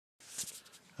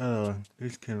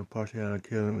This is Kendall Parks here on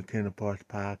the Kendall Parks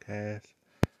podcast.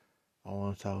 I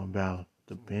want to talk about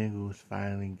the Bengals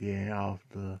finally getting off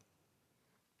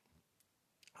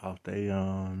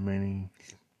mini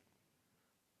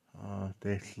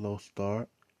their slow start.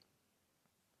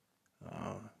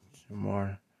 Uh,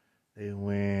 tomorrow they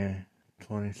win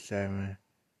 27-15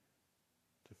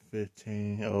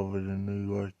 over the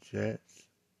New York Jets.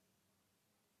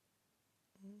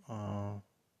 Or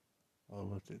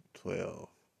was it 12?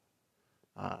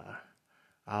 Uh,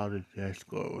 all the Jets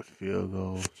scored was field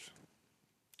goals.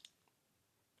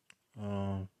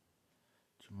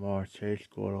 Ja'Marr Chase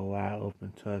scored a wide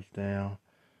open touchdown.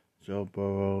 Joe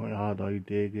Burrow, although he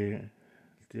did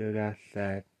still got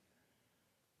sacked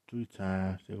 3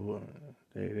 times.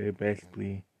 They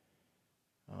basically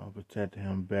protected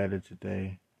him better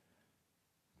today.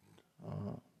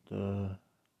 The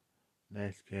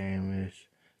next game is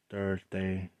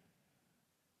Thursday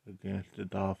against the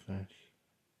Dolphins.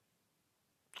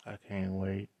 I can't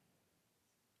wait.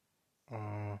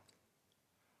 So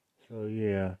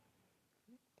yeah,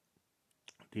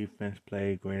 defense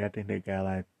played great. I think they got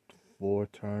like 4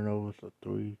 turnovers or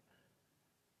 3.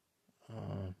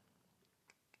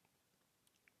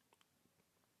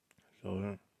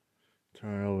 So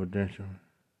turnover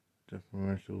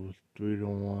differential was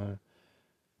 3-1.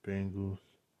 Bengals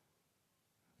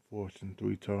forcing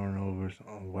 3 turnovers.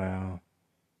 Oh wow,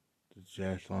 the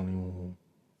Jets only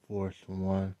forced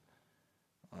 1.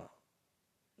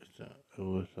 It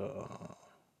was an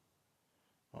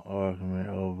argument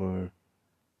over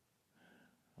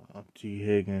T.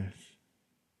 Higgins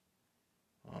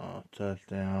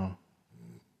touchdown,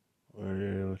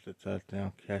 whether it was a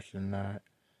touchdown catch or not.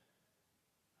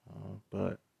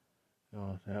 But you know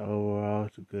what I'm saying. Overall,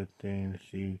 it's a good thing to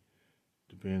see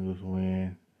the Bengals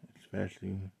win,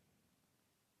 especially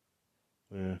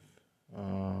with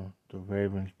the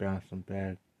Ravens bouncing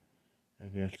back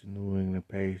against the New England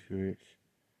Patriots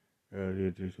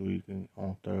earlier this week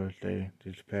on Thursday.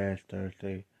 This past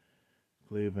Thursday,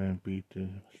 Cleveland beat the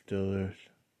Steelers,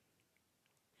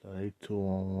 so they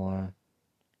 2-1.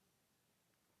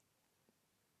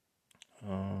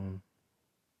 Let's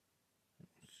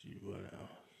see what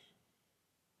else.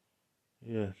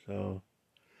 Yeah, so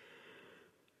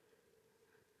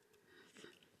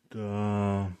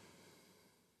the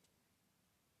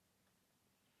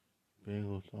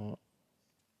Bengals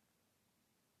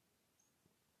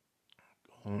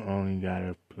only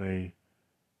gotta play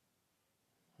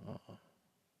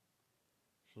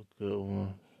some good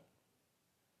ones.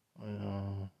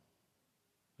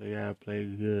 They gotta play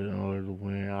good in order to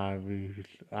win.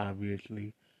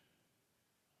 Obviously.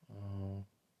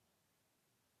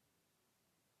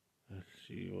 Let's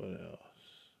see what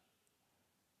else.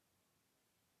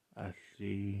 I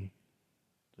see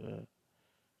the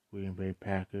Green Bay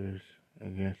Packers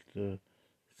against the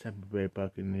Tampa Bay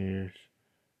Buccaneers.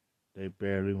 They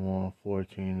barely won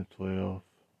 14-12.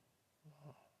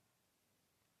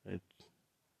 The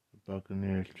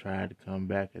Buccaneers tried to come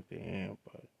back at the end,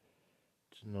 but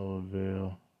to no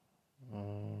avail.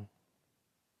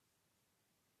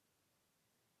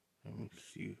 Let me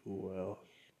see who else.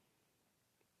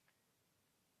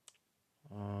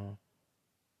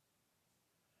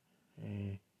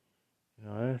 And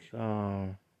that's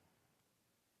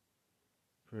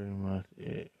pretty much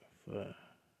it for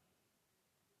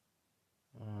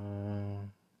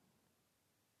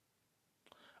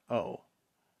oh,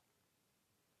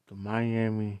 the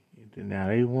Miami. Now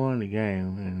they won the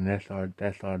game, and that's our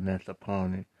next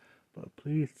opponent. But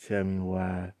please tell me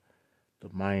why the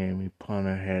Miami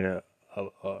punter had a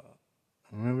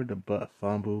remember the butt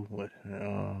fumble with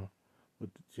the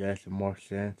Jets and Mark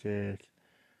Sanchez.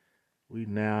 We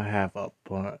now have a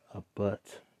butt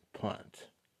punt.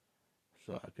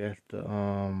 So I guess the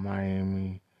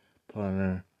Miami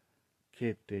punter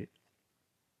kicked it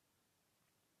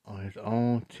on his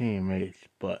own teammate's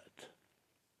butt,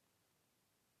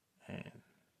 and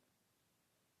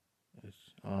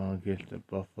it's against the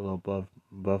Buffalo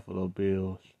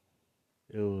Bills.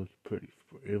 It was pretty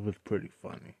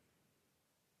funny.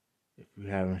 If you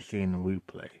haven't seen the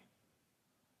replay,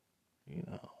 you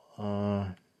know,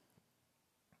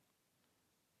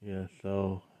 yeah.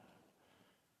 So,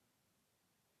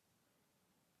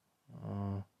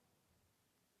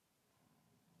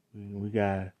 we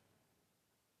got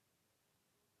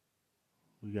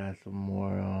some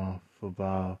more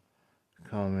football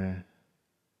coming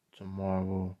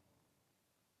tomorrow.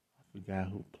 I forgot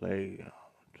who played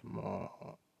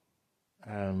tomorrow. I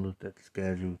haven't looked at the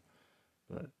schedule,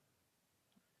 but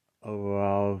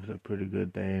overall, it was a pretty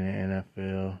good day in the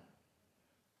NFL.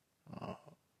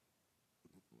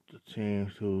 the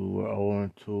teams who were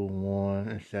 0-2 won,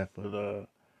 except for the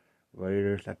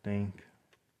Raiders, I think.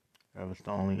 That was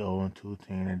the only 0-2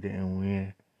 team that didn't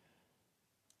win.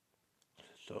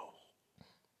 So,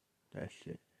 that's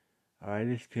it. Alright,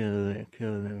 this is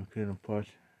Kingdom Parts.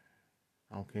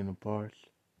 I'm Kingdom Parts.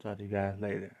 Talk to you guys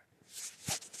later.